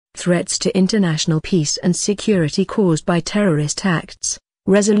threats to international peace and security caused by terrorist acts.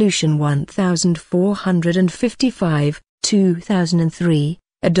 Resolution 1455, 2003,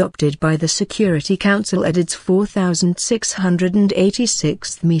 adopted by the Security Council at its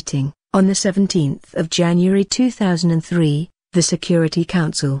 4686th meeting, on the 17th of January 2003, the Security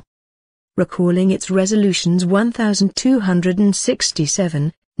Council, recalling its resolutions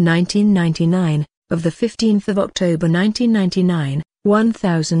 1267, 1999, of the 15th of October 1999,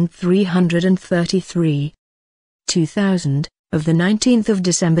 1333, 2000, of the 19th of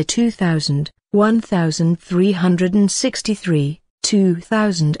December 2000, 1363,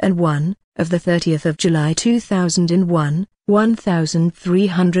 2001, of the 30th of July 2001,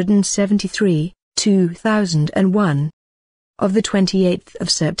 1373, 2001, of the 28th of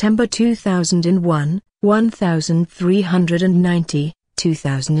September 2001, 1390,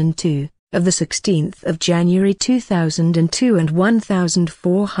 2002, of the 16th of January 2002 and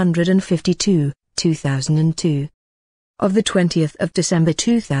 1452, 2002, of the 20th of December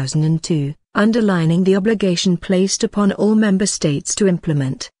 2002, underlining the obligation placed upon all member states to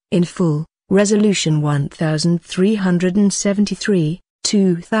implement, in full, Resolution 1373,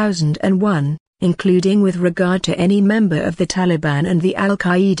 2001, including with regard to any member of the Taliban and the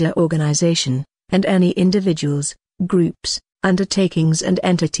Al-Qaida organization, and any individuals, groups, undertakings and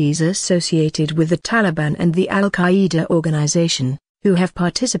entities associated with the Taliban and the Al-Qaida organization, who have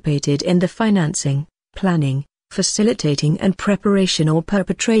participated in the financing, planning, facilitating and preparation or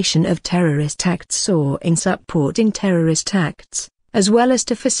perpetration of terrorist acts or in supporting terrorist acts, as well as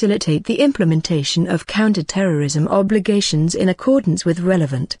to facilitate the implementation of counter-terrorism obligations in accordance with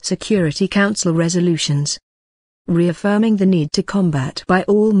relevant Security Council resolutions. Reaffirming the need to combat by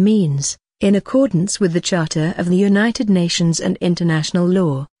all means, in accordance with the Charter of the United Nations and international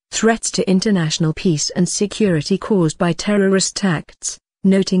law, threats to international peace and security caused by terrorist acts,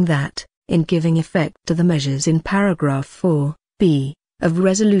 noting that, in giving effect to the measures in paragraph 4b of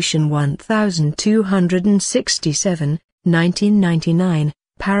Resolution 1267, 1999,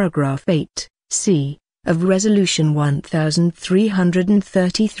 paragraph 8c of Resolution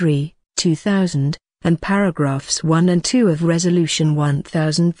 1333, 2000, and paragraphs 1 and 2 of Resolution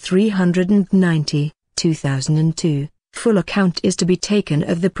 1390, 2002, full account is to be taken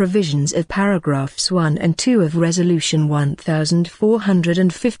of the provisions of paragraphs 1 and 2 of Resolution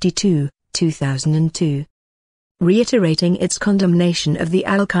 1452, 2002. Reiterating its condemnation of the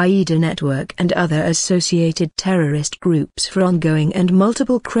Al-Qaeda network and other associated terrorist groups for ongoing and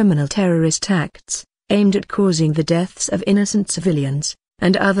multiple criminal terrorist acts, aimed at causing the deaths of innocent civilians,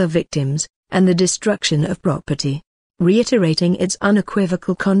 and other victims, and the destruction of property. Reiterating its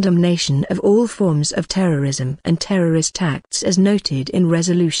unequivocal condemnation of all forms of terrorism and terrorist acts as noted in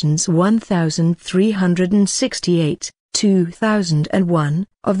Resolutions 1368, 2001,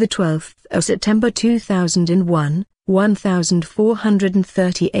 of the 12th of September 2001,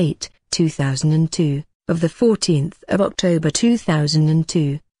 1438, 2002, of the 14th of October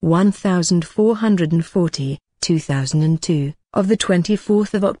 2002, 1440, 2002, of the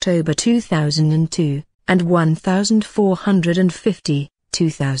 24th of October 2002, and 1450,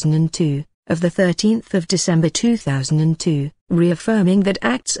 2002, of the 13th of December 2002, reaffirming that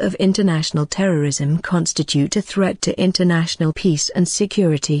acts of international terrorism constitute a threat to international peace and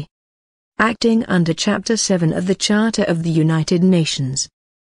security. Acting under Chapter 7 of the Charter of the United Nations.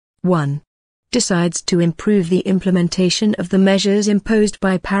 1. Decides to improve the implementation of the measures imposed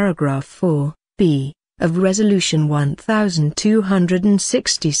by paragraph 4b of Resolution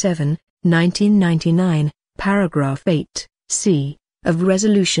 1267, 1999, paragraph 8c of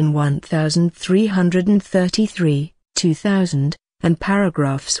Resolution 1333, 2000, and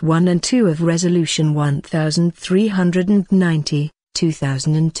paragraphs 1 and 2 of Resolution 1390,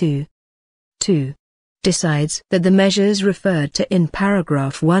 2002. 2. Decides that the measures referred to in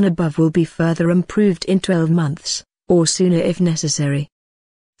paragraph 1 above will be further improved in 12 months, or sooner if necessary.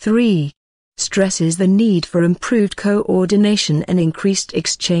 3. Stresses the need for improved coordination and increased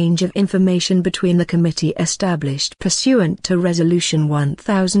exchange of information between the committee established pursuant to Resolution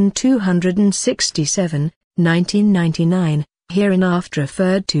 1267, 1999, hereinafter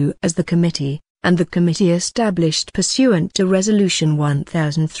referred to as the committee, and the committee established pursuant to Resolution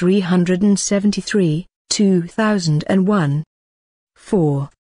 1373, 2001. 4.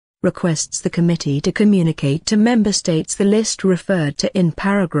 Requests the committee to communicate to member states the list referred to in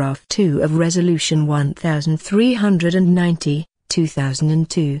paragraph 2 of Resolution 1390,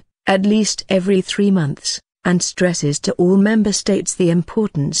 2002, at least every 3 months, and stresses to all member states the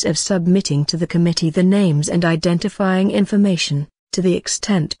importance of submitting to the committee the names and identifying information, to the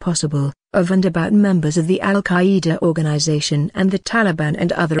extent possible, of and about members of the Al-Qaida organization and the Taliban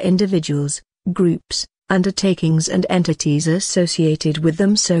and other individuals, groups, undertakings and entities associated with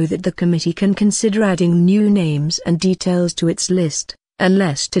them, so that the committee can consider adding new names and details to its list,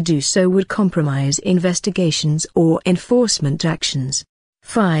 unless to do so would compromise investigations or enforcement actions.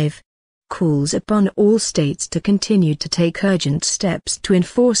 5. Calls upon all states to continue to take urgent steps to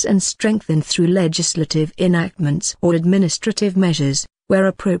enforce and strengthen through legislative enactments or administrative measures, where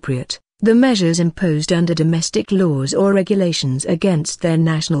appropriate, the measures imposed under domestic laws or regulations against their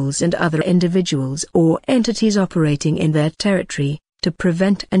nationals and other individuals or entities operating in their territory, to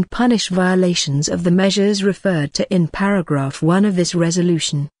prevent and punish violations of the measures referred to in paragraph 1 of this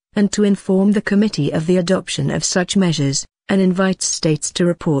resolution, and to inform the committee of the adoption of such measures, and invites states to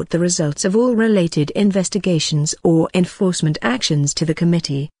report the results of all related investigations or enforcement actions to the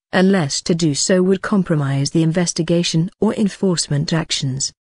committee, unless to do so would compromise the investigation or enforcement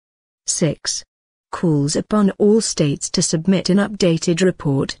actions. 6. Calls upon all states to submit an updated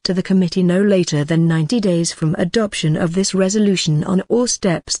report to the committee no later than 90 days from adoption of this resolution on all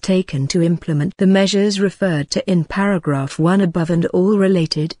steps taken to implement the measures referred to in paragraph 1 above and all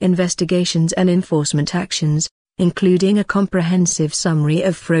related investigations and enforcement actions, including a comprehensive summary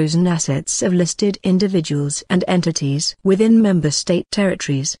of frozen assets of listed individuals and entities within member state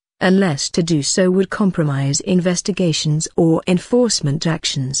territories, unless to do so would compromise investigations or enforcement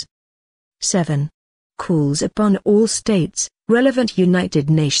actions. 7. Calls upon all states, relevant United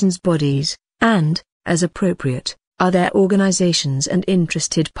Nations bodies, and, as appropriate, other organizations and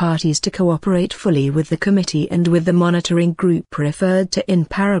interested parties to cooperate fully with the committee and with the monitoring group referred to in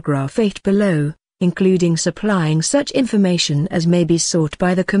paragraph 8 below, including supplying such information as may be sought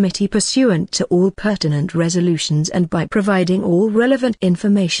by the committee pursuant to all pertinent resolutions and by providing all relevant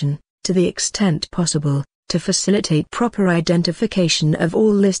information, to the extent possible, to facilitate proper identification of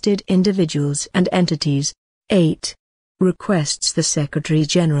all listed individuals and entities. 8. Requests the Secretary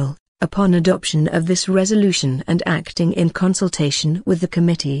General, upon adoption of this resolution and acting in consultation with the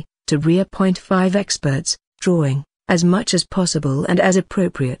committee, to reappoint 5 experts, drawing, as much as possible and as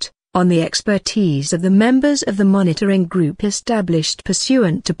appropriate, on the expertise of the members of the monitoring group established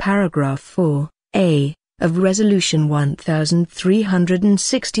pursuant to paragraph 4a of Resolution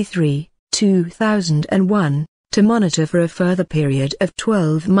 1363, 2001, to monitor for a further period of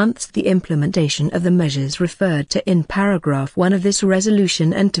 12 months the implementation of the measures referred to in paragraph 1 of this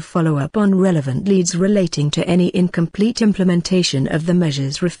resolution and to follow up on relevant leads relating to any incomplete implementation of the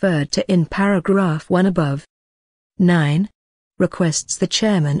measures referred to in paragraph 1 above. 9. Requests the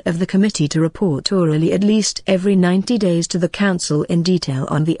chairman of the committee to report orally at least every 90 days to the council in detail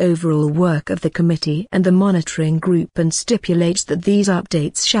on the overall work of the committee and the monitoring group, and stipulates that these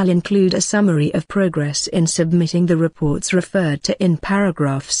updates shall include a summary of progress in submitting the reports referred to in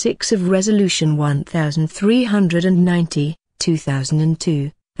paragraph 6 of Resolution 1390,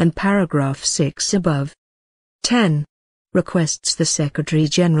 2002, and paragraph 6 above. 10. Requests the Secretary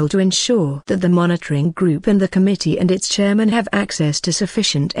General to ensure that the monitoring group and the committee and its chairman have access to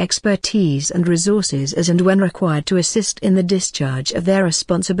sufficient expertise and resources as and when required to assist in the discharge of their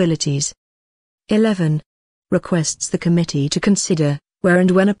responsibilities. 11. Requests the committee to consider, where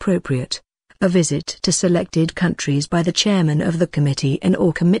and when appropriate, a visit to selected countries by the chairman of the committee and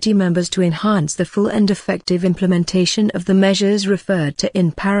or committee members to enhance the full and effective implementation of the measures referred to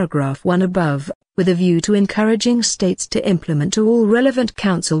in paragraph 1 above, with a view to encouraging states to implement all relevant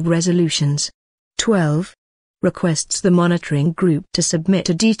council resolutions. 12. Requests the monitoring group to submit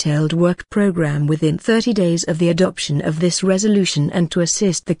a detailed work program within 30 days of the adoption of this resolution and to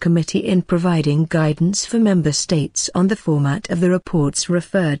assist the committee in providing guidance for member states on the format of the reports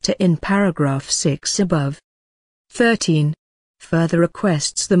referred to in paragraph 6 above. 13. Further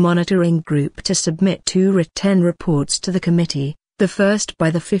requests the monitoring group to submit 2 written reports to the committee, the first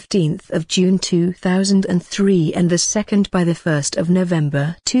by the 15th of June 2003 and the second by the 1st of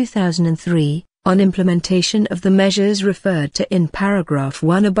November 2003, on implementation of the measures referred to in paragraph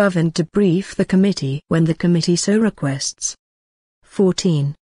 1 above, and to brief the committee when the committee so requests.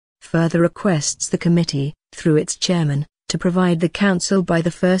 14. Further requests the committee, through its chairman, to provide the council by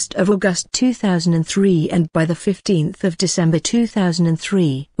the 1st of August 2003 and by the 15th of December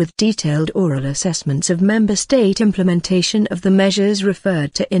 2003 with detailed oral assessments of member state implementation of the measures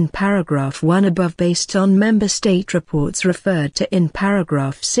referred to in paragraph 1 above based on member state reports referred to in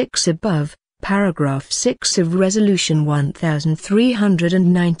paragraph 6 above, paragraph 6 of Resolution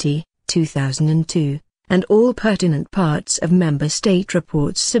 1390, 2002. And all pertinent parts of member state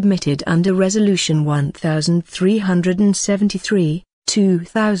reports submitted under Resolution 1373,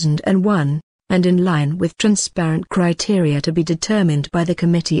 2001, and in line with transparent criteria to be determined by the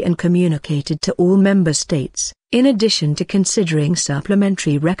committee and communicated to all member states, in addition to considering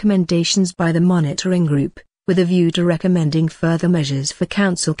supplementary recommendations by the monitoring group, with a view to recommending further measures for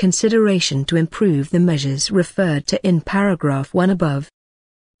Council consideration to improve the measures referred to in paragraph 1 above.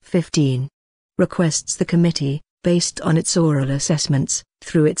 15. Requests the committee, based on its oral assessments,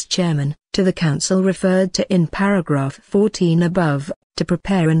 through its chairman, to the Council referred to in paragraph 14 above, to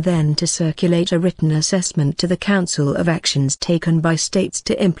prepare and then to circulate a written assessment to the Council of actions taken by states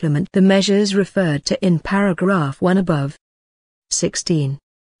to implement the measures referred to in paragraph 1 above. 16.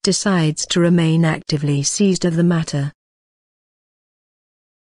 Decides to remain actively seized of the matter,